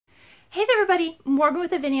everybody, Morgan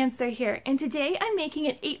with a VinAnswer here, and today I'm making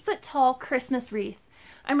an 8-foot tall Christmas wreath.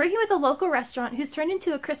 I'm working with a local restaurant who's turned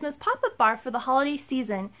into a Christmas pop-up bar for the holiday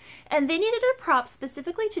season, and they needed a prop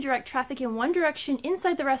specifically to direct traffic in one direction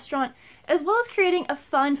inside the restaurant, as well as creating a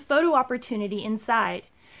fun photo opportunity inside.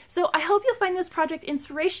 So I hope you'll find this project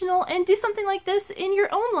inspirational and do something like this in your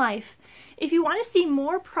own life. If you want to see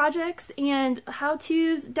more projects and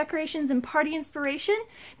how-tos, decorations, and party inspiration,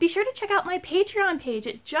 be sure to check out my Patreon page.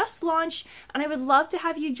 It just launched, and I would love to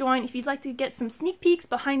have you join if you'd like to get some sneak peeks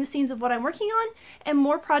behind the scenes of what I'm working on and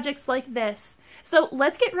more projects like this. So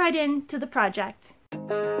let's get right into the project.